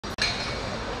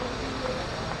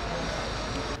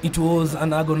It was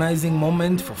an agonizing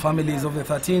moment for families of the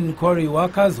 13 quarry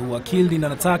workers who were killed in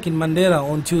an attack in Mandera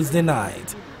on Tuesday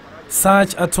night.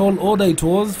 Such a tall order it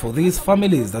was for these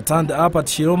families that turned up at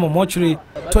Chiromo Mortuary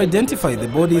to identify the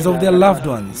bodies of their loved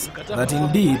ones, that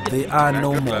indeed they are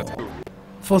no more.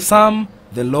 For some,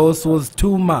 the loss was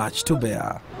too much to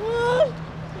bear.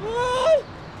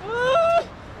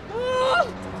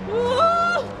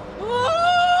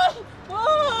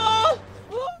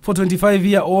 For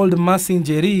 25-year-old Mercy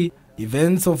Njeri,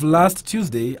 events of last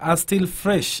Tuesday are still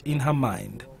fresh in her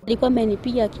mind. Alikuwa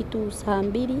amenipiga kitu saa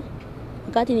 2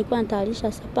 wakati nilikuwa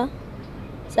natayarisha sapa.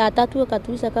 Saa 3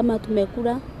 akatuliza kama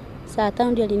tumekula. Saa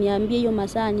 5 ndio aliniambia hiyo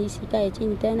masaa nisikae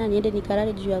chini tena niende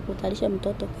nikalale juu ya kutayarisha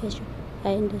mtoto kesho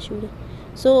aende shule.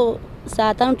 So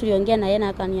saa 5 tuliongea na yeye na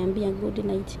akaniambia good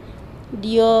night.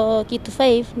 Ndio kitu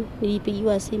 5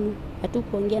 nilipigiwa simu.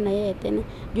 Hatukuongea na yeye tena.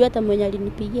 Juu hata mwenye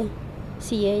alinipigia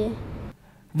si yeye.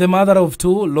 The mother of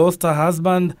 2 lost her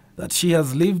husband that she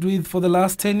has lived with for the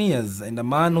last 10 years and a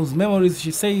man whose memories,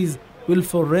 she says, will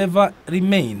forever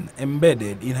remain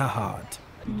embedded in her heart.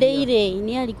 Daily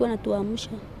ni alikuwa anatuamsha.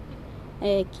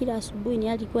 Kila asubuhi ni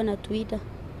alikuwa anatuita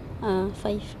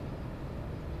 5.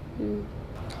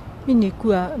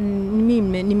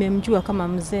 Mimi nimemjua kama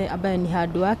mzee ambaye ni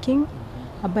hard working,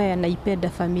 ambaye anaipenda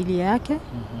familia yake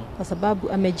kwa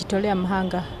sababu amejitolea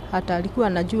mhanga. Hata alikuwa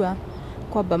anajua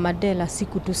kwamba Mandera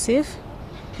siku tu safe,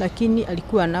 lakini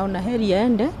alikuwa anaona heri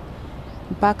aende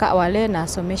mpaka awale na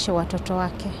asomeshe watoto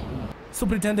wake.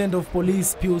 Superintendent of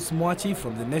Police Pius Mwachi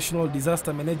from the National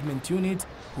Disaster Management Unit,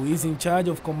 who is in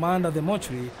charge of command at the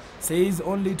mortuary, says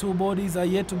only 2 bodies are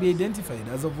yet to be identified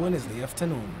as of Wednesday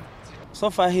afternoon. So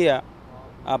far here,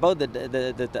 about the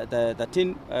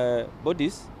 13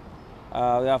 bodies,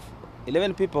 we have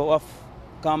 11 people who have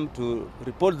come to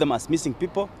report them as missing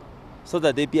people, so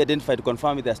that they be identified to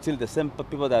confirm if they are still the same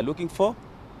people they are looking for.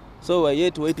 So we're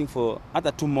yet waiting for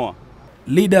other 2 more.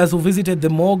 Leaders who visited the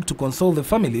morgue to console the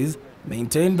families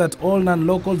maintain that all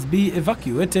non-locals be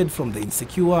evacuated from the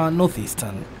insecure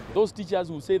northeastern. Those teachers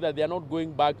who say that they are not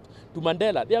going back to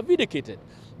Mandera, they are vindicated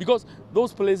because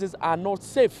those places are not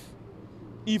safe.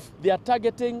 If they are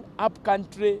targeting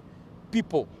up-country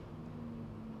people,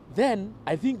 then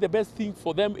I think the best thing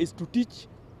for them is to teach,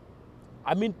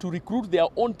 to recruit their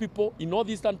own people in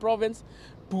northeastern province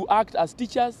to act as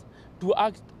teachers, to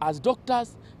act as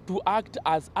doctors, to act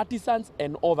as artisans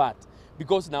and all that.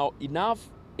 Because now enough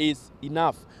is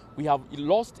enough. We have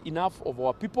lost enough of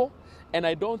our people, and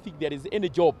I don't think there is any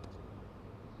job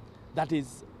that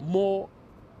is more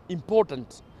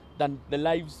important than the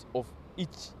lives of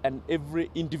each and every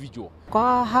individual.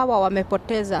 Kwa hawa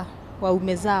wamepoteza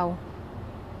waume zao,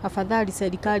 afadhali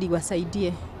serikali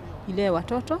wasaidie ile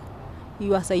watoto,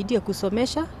 iwasaidie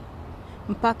kusomesha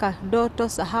mpaka ndoto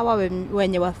za hawa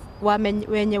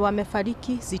wenye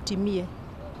wamefariki zitimie.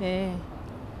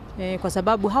 Kwa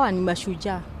sababu hawa ni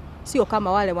mashujaa, sio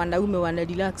kama wale wanaume wana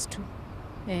relax tu.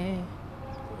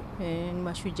 Ni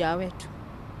mashujaa wetu.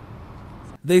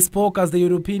 They spoke as the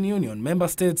European Union member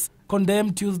states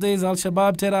condemned Tuesday's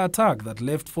Al-Shabaab terror attack that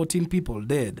left 14 people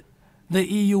dead. The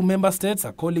EU member states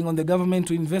are calling on the government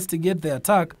to investigate the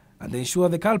attack and ensure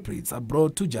the culprits are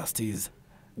brought to justice.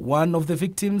 One of the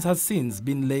victims has since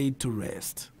been laid to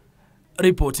rest.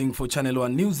 Reporting for Channel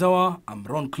 1 News Hour, I'm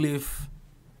Roncliffe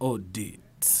Odit.